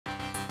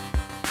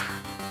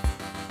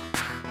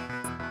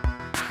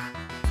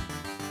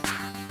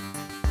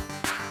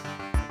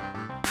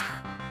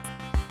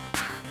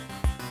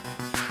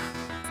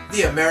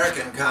The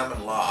American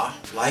common law,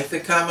 like the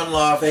common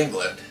law of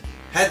England,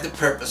 had the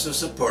purpose of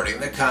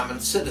supporting the common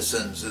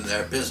citizens in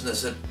their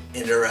business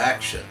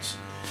interactions.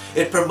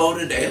 It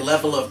promoted a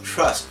level of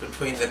trust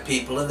between the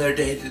people in their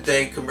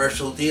day-to-day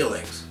commercial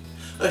dealings,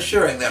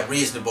 assuring that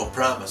reasonable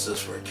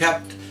promises were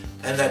kept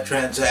and that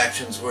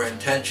transactions were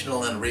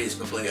intentional and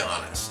reasonably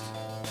honest.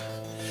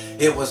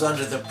 It was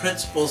under the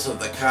principles of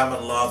the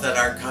common law that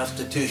our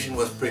Constitution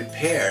was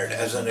prepared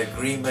as an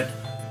agreement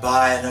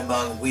by and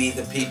among we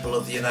the people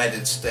of the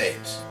United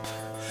States.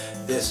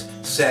 This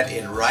set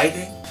in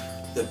writing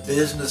the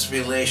business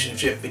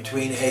relationship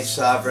between a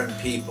sovereign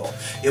people.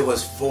 It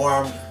was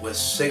formed with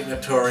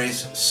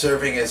signatories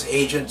serving as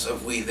agents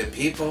of we the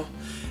people,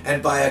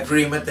 and by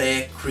agreement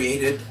they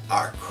created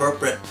our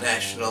corporate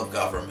national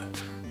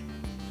government.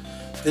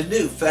 The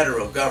new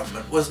federal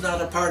government was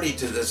not a party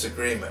to this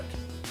agreement.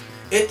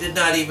 It did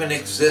not even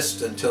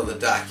exist until the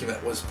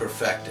document was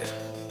perfected.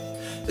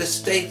 The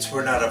states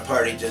were not a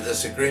party to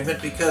this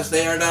agreement because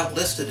they are not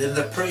listed in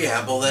the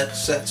preamble that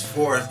sets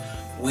forth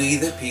we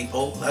the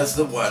people as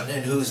the one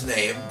in whose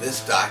name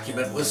this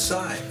document was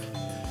signed.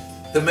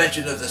 The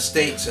mention of the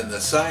states in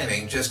the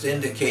signing just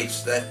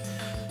indicates that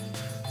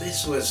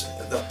this was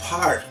the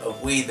part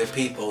of we the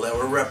people that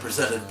were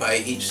represented by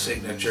each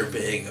signature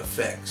being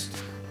affixed.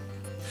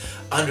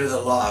 Under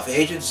the law of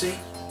agency,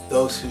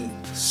 those who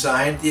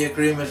signed the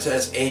agreements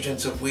as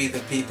agents of we the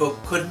people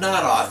could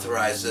not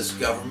authorize this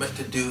government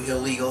to do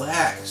illegal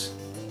acts.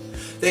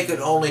 They could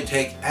only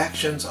take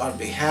actions on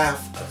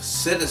behalf of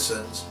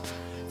citizens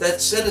that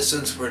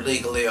citizens were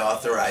legally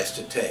authorized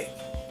to take.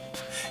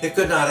 It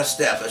could not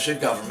establish a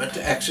government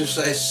to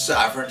exercise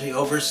sovereignty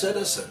over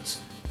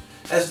citizens,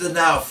 as the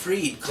now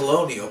freed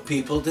colonial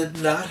people did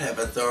not have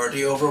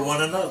authority over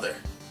one another.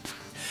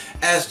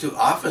 As to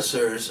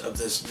officers of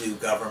this new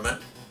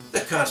government,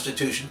 the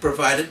Constitution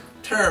provided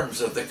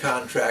terms of the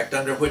contract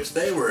under which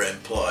they were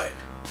employed.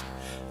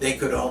 They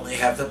could only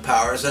have the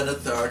powers and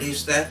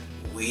authorities that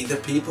we the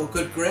people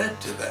could grant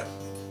to them.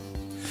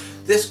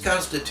 This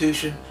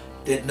Constitution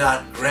did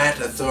not grant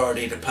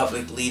authority to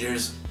public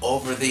leaders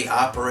over the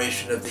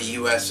operation of the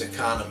U.S.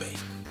 economy.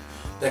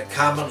 The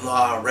common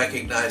law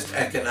recognized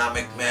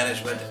economic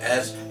management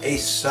as a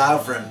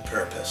sovereign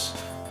purpose,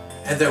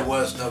 and there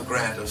was no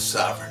grant of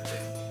sovereignty.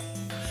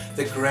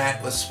 The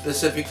grant was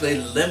specifically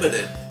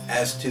limited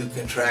as to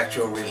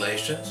contractual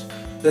relations,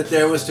 that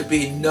there was to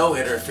be no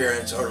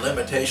interference or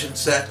limitation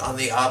set on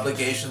the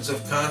obligations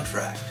of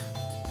contract.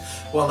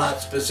 While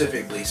not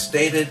specifically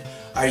stated,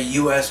 our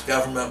U.S.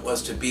 government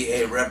was to be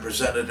a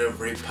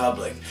representative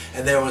republic,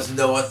 and there was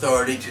no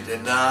authority to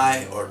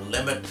deny or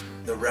limit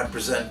the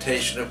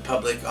representation of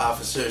public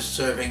officers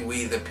serving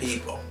we the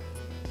people.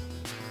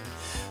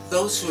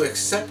 Those who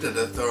accepted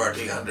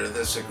authority under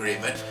this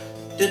agreement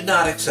did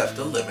not accept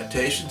the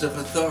limitations of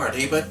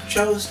authority, but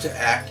chose to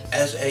act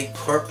as a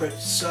corporate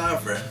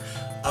sovereign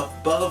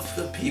above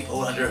the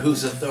people under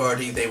whose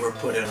authority they were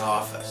put in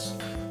office.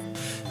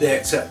 They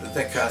accepted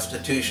the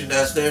Constitution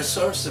as their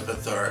source of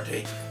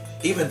authority,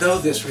 even though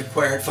this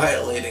required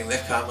violating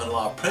the common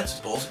law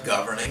principles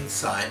governing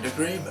signed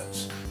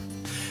agreements.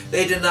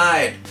 They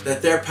denied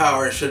that their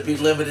powers should be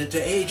limited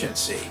to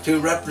agency, to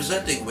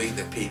representing we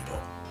the people.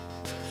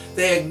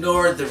 They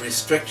ignored the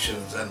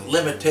restrictions and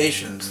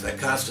limitations the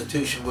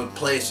Constitution would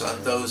place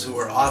on those who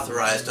were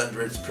authorized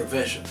under its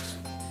provisions.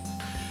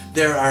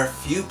 There are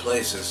few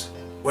places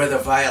where the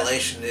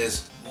violation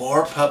is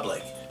more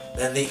public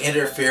than the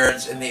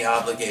interference in the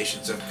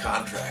obligations of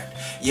contract.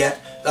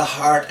 Yet, the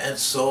heart and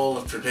soul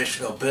of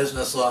traditional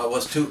business law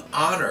was to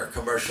honor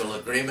commercial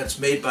agreements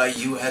made by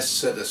U.S.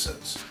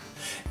 citizens.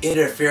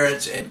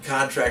 Interference in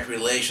contract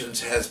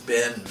relations has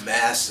been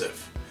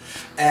massive,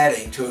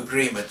 adding to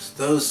agreements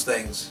those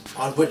things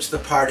on which the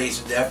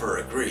parties never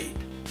agreed.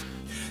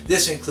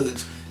 This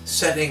includes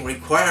setting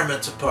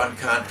requirements upon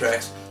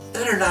contracts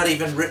that are not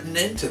even written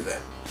into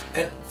them,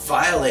 and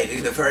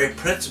violating the very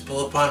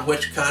principle upon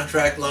which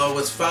contract law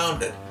was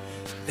founded.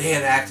 They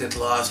enacted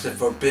laws to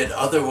forbid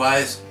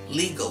otherwise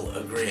legal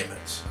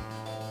agreements.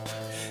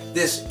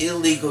 This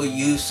illegal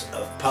use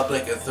of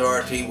public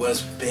authority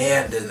was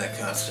banned in the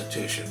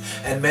Constitution,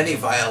 and many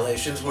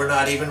violations were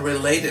not even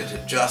related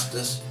to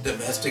justice,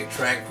 domestic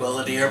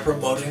tranquility, or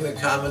promoting the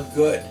common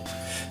good.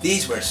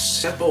 These were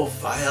simple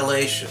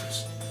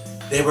violations.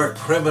 They were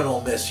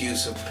criminal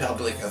misuse of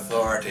public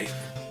authority,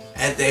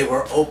 and they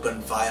were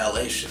open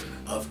violation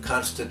of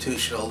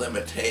constitutional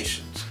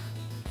limitations.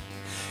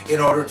 In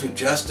order to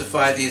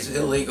justify these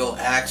illegal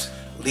acts,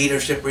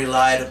 leadership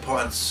relied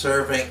upon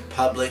serving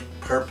public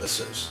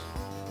purposes.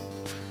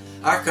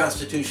 Our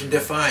Constitution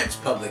defines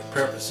public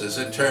purposes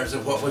in terms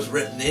of what was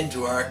written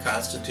into our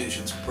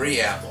Constitution's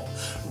preamble,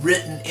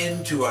 written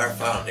into our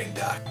founding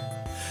document.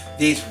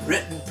 These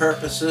written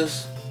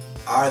purposes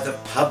are the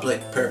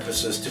public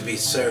purposes to be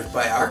served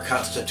by our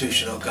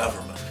constitutional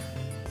government.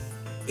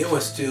 It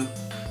was to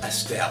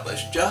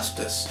establish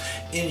justice,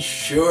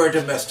 ensure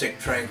domestic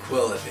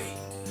tranquility,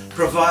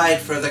 provide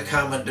for the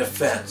common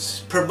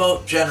defense,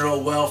 promote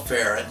general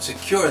welfare, and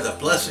secure the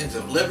blessings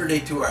of liberty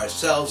to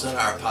ourselves and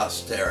our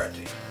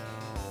posterity.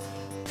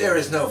 There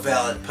is no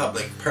valid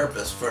public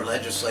purpose for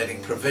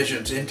legislating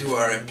provisions into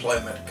our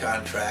employment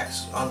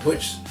contracts on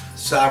which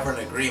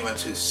sovereign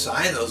agreements who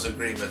sign those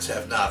agreements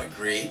have not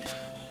agreed.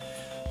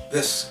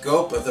 The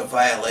scope of the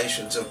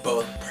violations of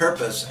both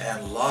purpose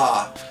and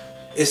law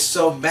is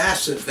so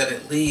massive that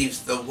it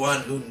leaves the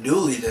one who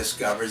newly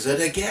discovers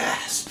it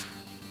aghast.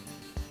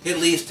 It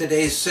leaves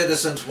today's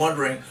citizens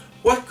wondering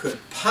what could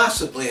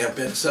possibly have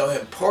been so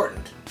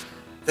important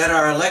that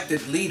our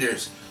elected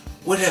leaders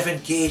would have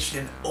engaged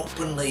in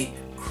openly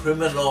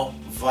criminal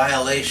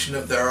violation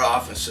of their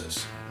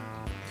offices.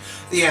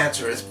 The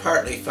answer is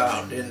partly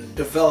found in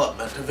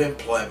development of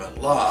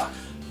employment law,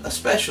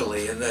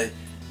 especially in the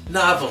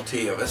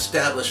novelty of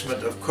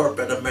establishment of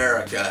corporate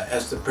America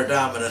as the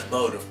predominant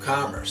mode of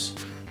commerce.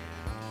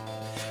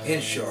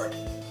 In short,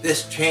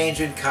 this change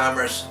in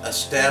commerce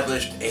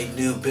established a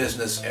new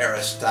business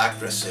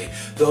aristocracy.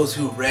 Those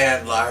who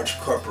ran large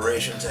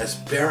corporations as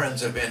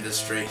barons of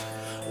industry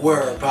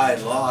were, by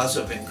laws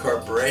of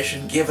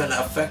incorporation, given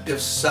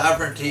effective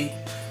sovereignty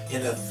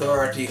in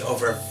authority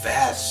over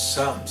vast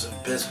sums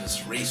of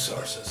business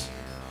resources.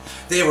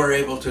 They were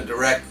able to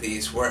direct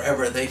these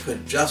wherever they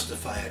could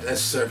justify it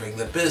as serving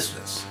the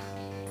business.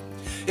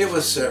 It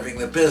was serving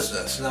the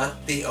business,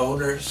 not the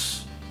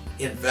owners,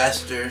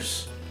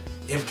 investors,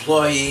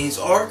 employees,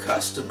 or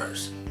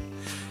customers.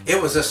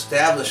 It was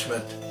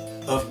establishment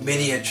of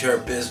miniature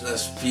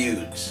business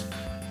feuds.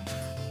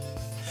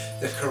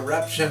 The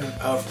corruption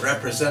of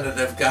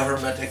representative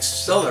government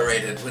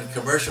accelerated when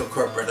commercial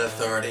corporate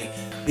authority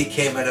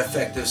became an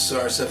effective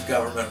source of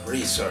government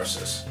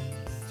resources.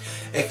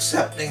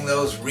 Accepting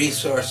those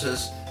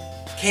resources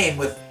came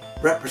with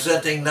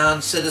representing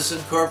non-citizen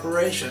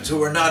corporations who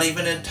were not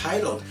even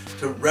entitled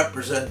to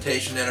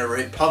representation in a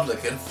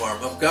republican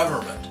form of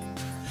government.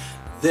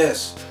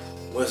 This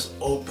was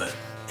open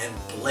and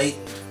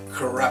blatant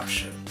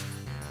corruption,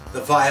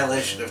 the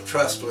violation of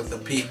trust with the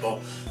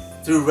people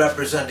through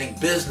representing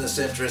business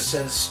interests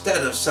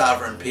instead of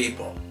sovereign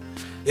people.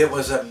 It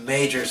was a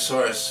major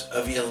source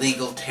of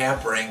illegal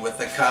tampering with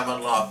the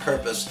common law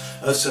purpose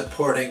of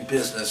supporting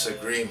business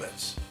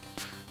agreements.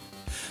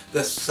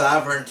 The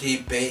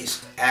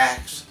sovereignty-based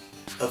acts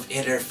of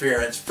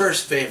interference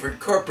first favored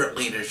corporate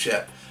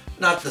leadership,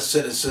 not the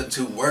citizens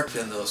who worked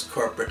in those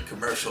corporate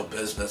commercial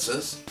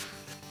businesses.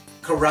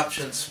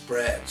 Corruption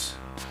spreads.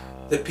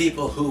 The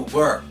people who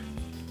worked,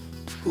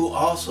 who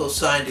also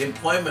signed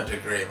employment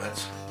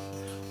agreements,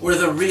 were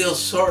the real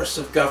source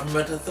of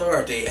government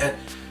authority and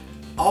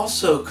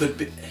also could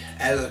be,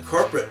 as a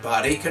corporate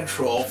body,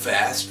 control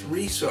vast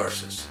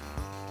resources.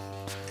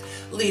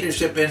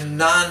 Leadership in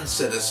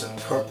non-citizen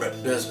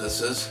corporate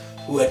businesses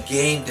who had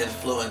gained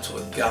influence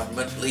with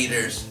government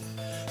leaders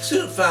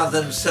soon found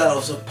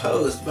themselves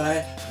opposed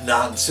by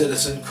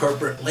non-citizen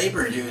corporate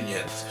labor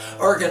unions.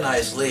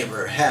 Organized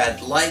labor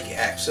had like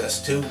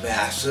access to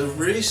massive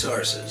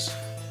resources.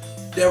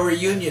 There were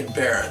union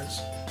barons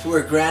who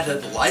were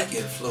granted like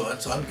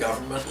influence on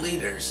government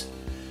leaders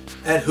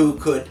and who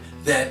could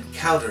then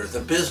counter the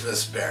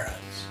business barons.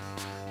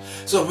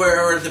 So where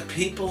are the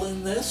people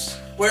in this?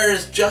 Where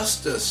is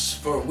justice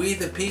for we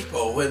the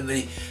people when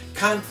the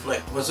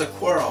conflict was a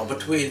quarrel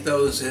between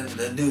those in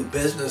the new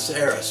business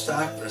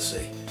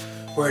aristocracy,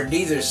 where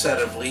neither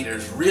set of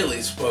leaders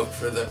really spoke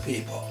for the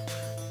people?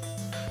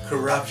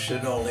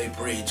 Corruption only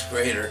breeds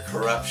greater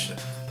corruption.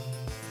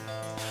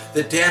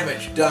 The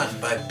damage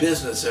done by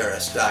business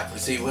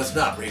aristocracy was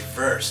not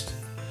reversed,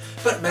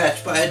 but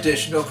matched by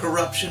additional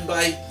corruption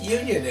by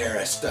union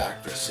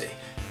aristocracy.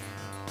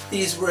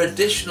 These were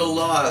additional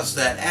laws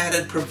that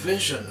added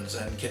provisions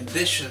and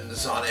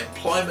conditions on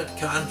employment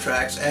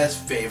contracts as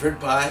favored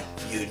by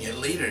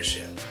union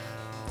leadership.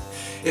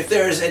 If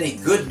there is any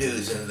good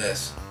news in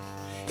this,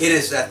 it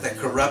is that the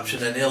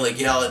corruption and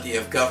illegality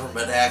of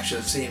government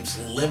action seems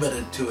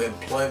limited to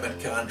employment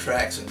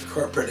contracts and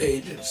corporate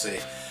agency.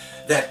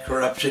 That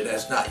corruption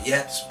has not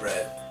yet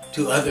spread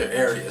to other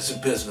areas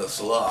of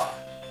business law.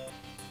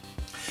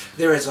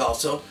 There is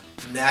also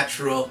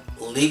natural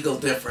legal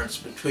difference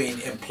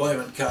between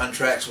employment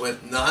contracts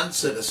with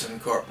non-citizen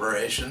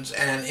corporations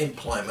and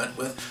employment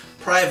with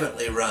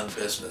privately run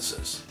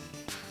businesses.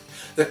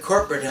 The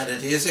corporate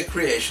entity is a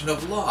creation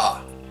of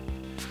law,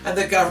 and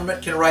the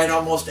government can write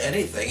almost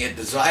anything it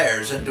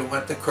desires into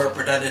what the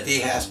corporate entity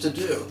has to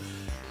do.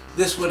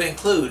 This would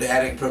include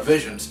adding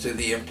provisions to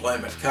the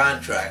employment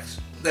contracts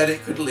that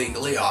it could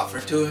legally offer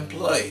to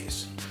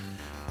employees.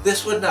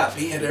 This would not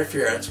be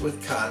interference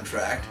with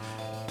contract,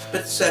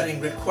 but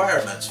setting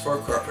requirements for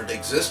corporate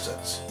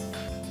existence.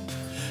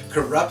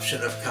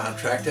 Corruption of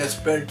contract has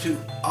spread to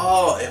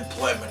all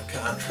employment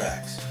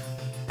contracts,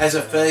 as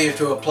a failure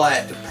to apply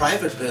it to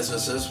private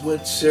businesses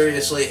would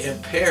seriously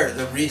impair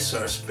the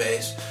resource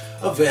base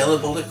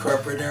available to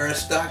corporate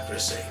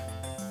aristocracy.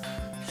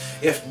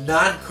 If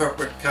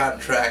non-corporate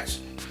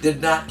contracts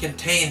did not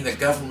contain the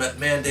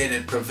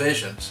government-mandated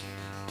provisions,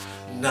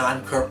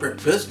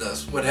 non-corporate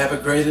business would have a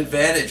great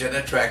advantage in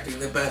attracting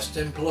the best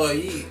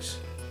employees.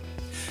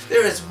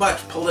 There is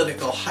much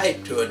political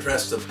hype to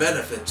address the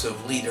benefits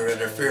of leader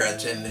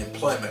interference in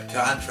employment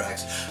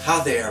contracts, how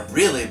they are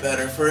really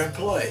better for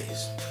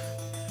employees.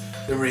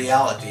 The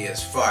reality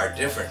is far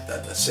different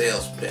than the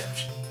sales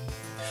pitch.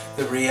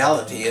 The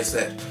reality is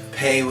that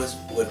pay would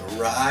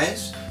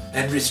rise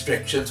and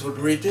restrictions would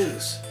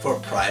reduce for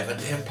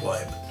private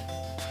employment.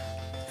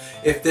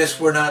 If this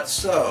were not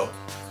so,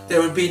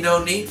 there would be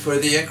no need for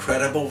the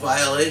incredible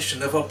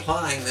violation of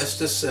applying this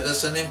to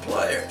citizen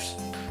employers.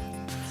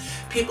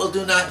 People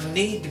do not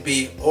need to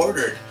be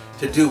ordered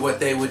to do what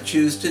they would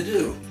choose to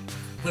do.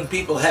 When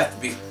people have to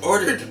be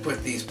ordered to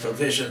put these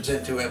provisions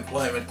into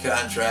employment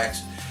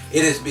contracts,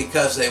 it is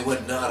because they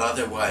would not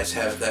otherwise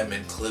have them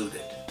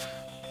included.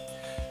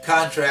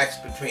 Contracts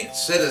between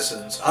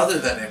citizens other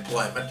than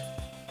employment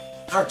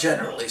are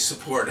generally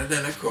supported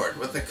in accord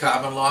with the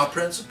common law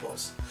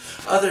principles.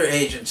 Other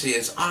agency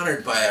is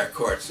honored by our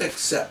courts,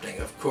 excepting,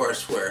 of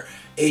course, where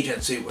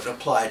agency would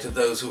apply to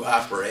those who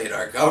operate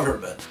our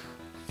government.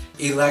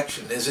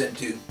 Election is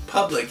into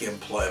public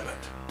employment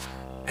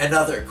and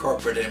other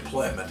corporate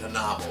employment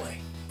anomaly.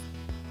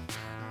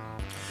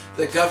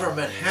 The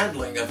government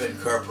handling of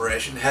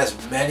incorporation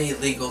has many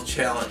legal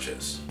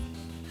challenges.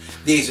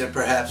 These are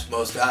perhaps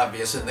most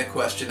obvious in the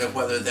question of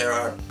whether there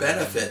are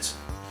benefits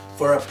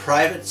for a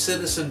private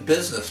citizen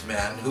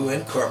businessman who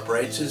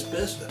incorporates his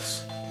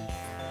business.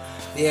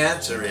 The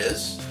answer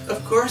is,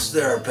 of course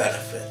there are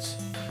benefits.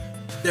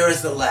 There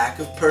is the lack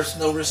of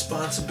personal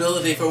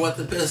responsibility for what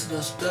the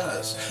business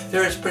does.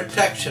 There is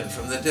protection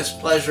from the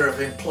displeasure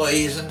of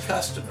employees and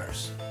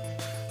customers.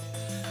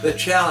 The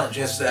challenge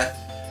is that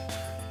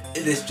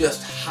it is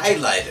just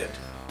highlighted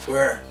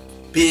where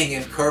being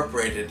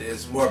incorporated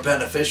is more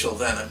beneficial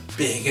than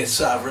being a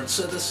sovereign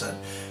citizen.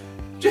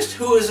 Just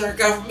who is our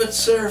government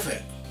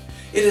serving?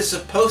 It is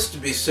supposed to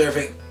be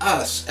serving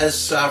us as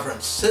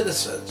sovereign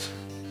citizens,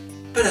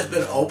 but has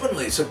been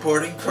openly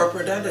supporting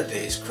corporate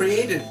entities,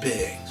 created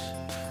beings.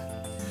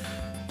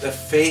 The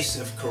face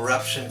of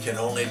corruption can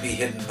only be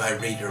hidden by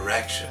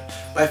redirection,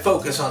 by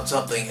focus on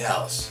something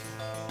else.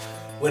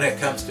 When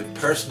it comes to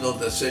personal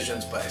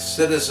decisions by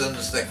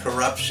citizens, the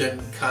corruption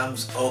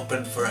comes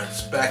open for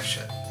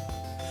inspection.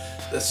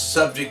 The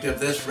subject of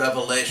this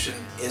revelation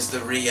is the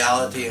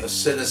reality of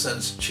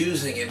citizens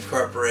choosing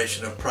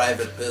incorporation of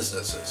private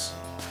businesses.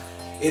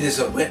 It is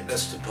a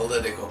witness to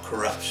political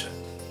corruption.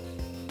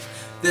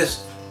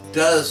 This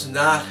does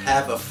not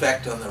have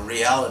effect on the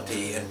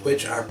reality in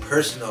which our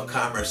personal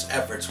commerce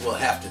efforts will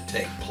have to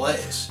take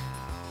place,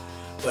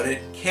 but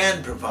it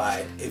can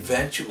provide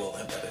eventual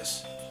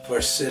impetus for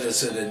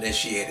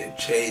citizen-initiated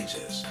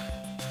changes.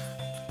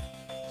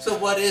 So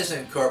what is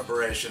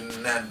incorporation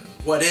and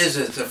what is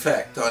its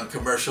effect on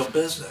commercial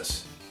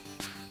business?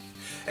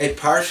 A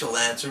partial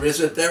answer is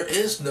that there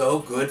is no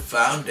good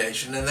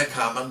foundation in the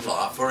common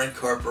law for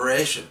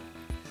incorporation.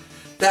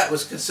 That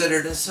was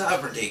considered a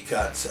sovereignty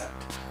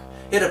concept.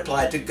 It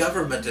applied to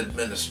government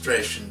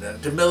administration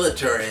and to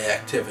military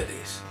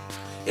activities.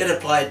 It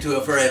applied to in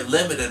a very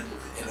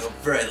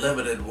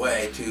limited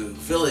way to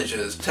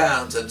villages,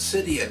 towns, and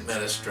city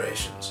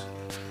administrations,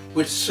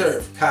 which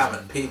served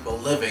common people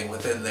living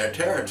within their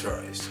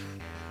territories.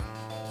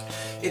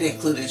 It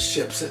included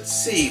ships at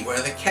sea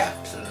where the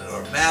captain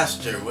or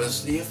master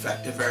was the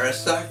effective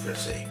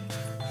aristocracy.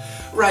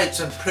 Rights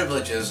and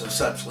privileges of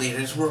such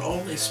leaders were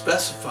only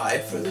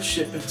specified for the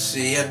ship at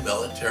sea and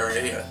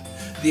military.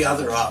 The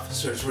other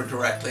officers were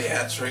directly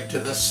answering to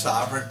the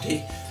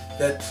sovereignty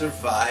that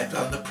survived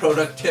on the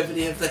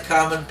productivity of the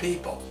common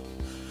people,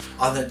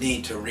 on the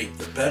need to reap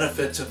the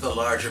benefits of the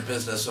larger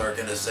business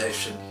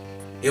organization.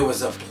 It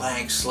was a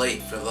blank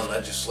slate for the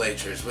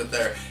legislatures, with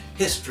their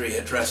history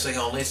addressing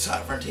only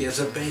sovereignty as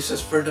a basis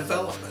for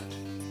development.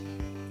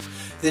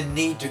 The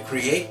need to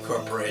create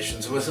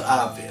corporations was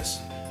obvious,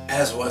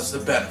 as was the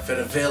benefit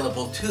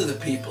available to the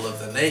people of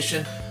the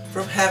nation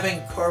from having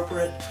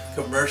corporate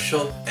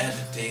commercial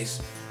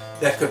entities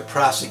that could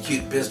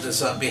prosecute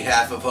business on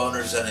behalf of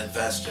owners and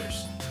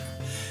investors.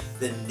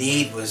 The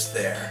need was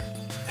there,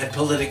 and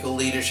political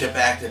leadership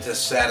acted to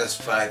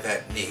satisfy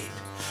that need.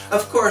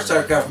 Of course,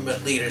 our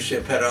government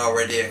leadership had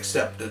already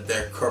accepted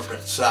their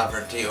corporate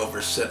sovereignty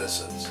over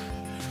citizens.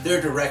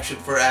 Their direction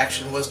for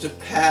action was to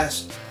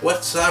pass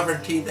what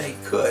sovereignty they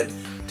could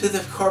to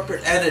the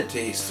corporate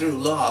entities through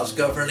laws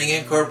governing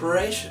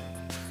incorporation.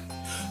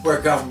 Where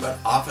government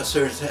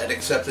officers had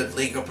accepted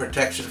legal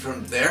protection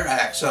from their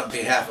acts on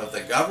behalf of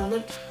the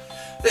government,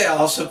 they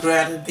also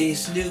granted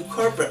these new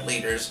corporate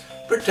leaders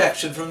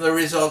protection from the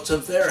results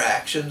of their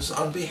actions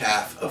on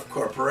behalf of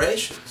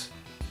corporations.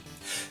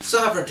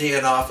 Sovereignty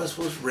in office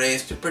was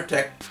raised to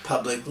protect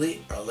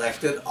publicly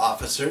elected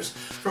officers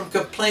from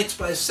complaints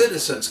by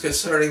citizens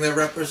concerning their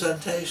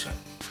representation.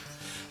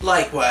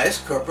 Likewise,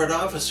 corporate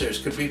officers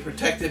could be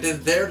protected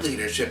in their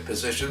leadership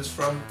positions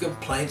from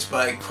complaints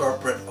by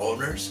corporate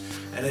owners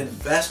and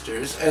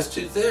investors as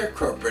to their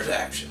corporate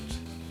actions.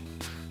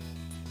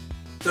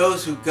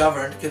 Those who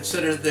governed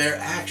considered their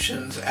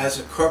actions as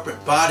a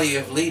corporate body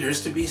of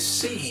leaders to be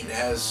seen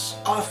as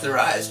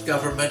authorized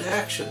government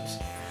actions.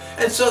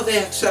 And so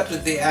they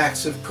accepted the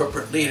acts of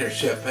corporate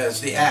leadership as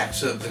the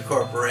acts of the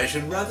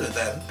corporation rather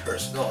than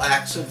personal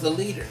acts of the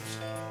leaders.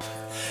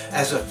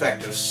 As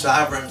effective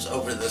sovereigns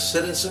over the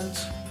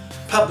citizens,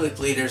 public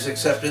leaders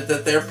accepted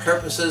that their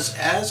purposes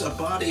as a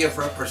body of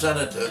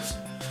representatives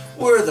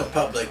were the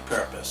public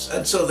purpose,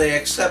 and so they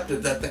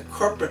accepted that the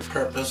corporate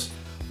purpose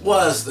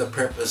was the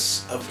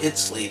purpose of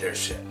its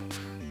leadership.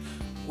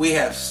 We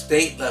have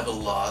state-level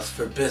laws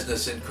for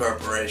business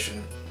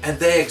incorporation, and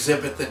they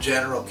exhibit the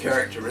general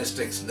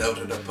characteristics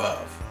noted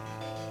above.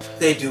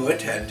 They do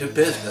attend to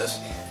business,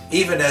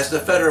 even as the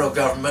federal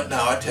government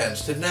now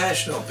attends to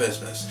national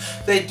business.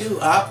 They do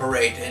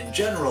operate in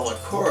general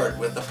accord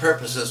with the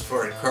purposes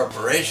for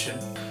incorporation,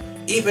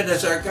 even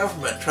as our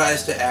government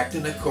tries to act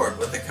in accord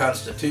with the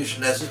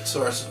Constitution as its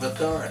source of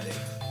authority.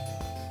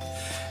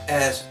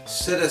 As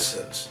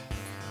citizens,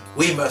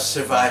 we must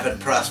survive and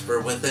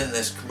prosper within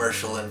this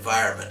commercial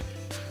environment,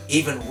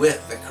 even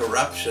with the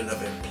corruption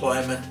of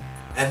employment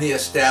and the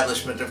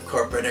establishment of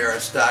corporate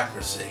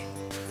aristocracy.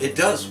 It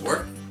does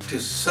work to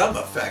some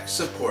effect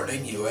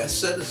supporting U.S.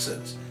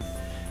 citizens.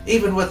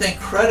 Even with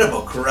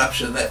incredible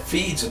corruption that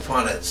feeds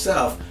upon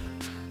itself,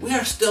 we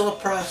are still a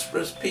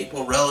prosperous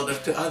people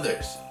relative to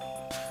others.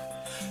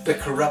 The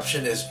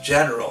corruption is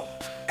general,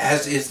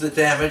 as is the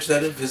damage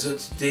that it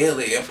visits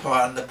daily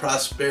upon the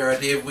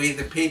prosperity of we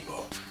the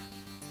people.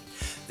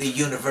 The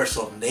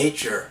universal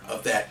nature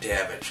of that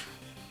damage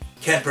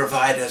can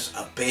provide us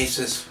a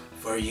basis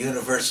for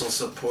universal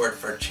support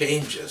for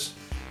changes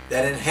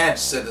that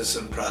enhance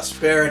citizen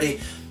prosperity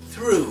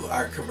through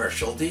our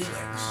commercial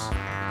dealings.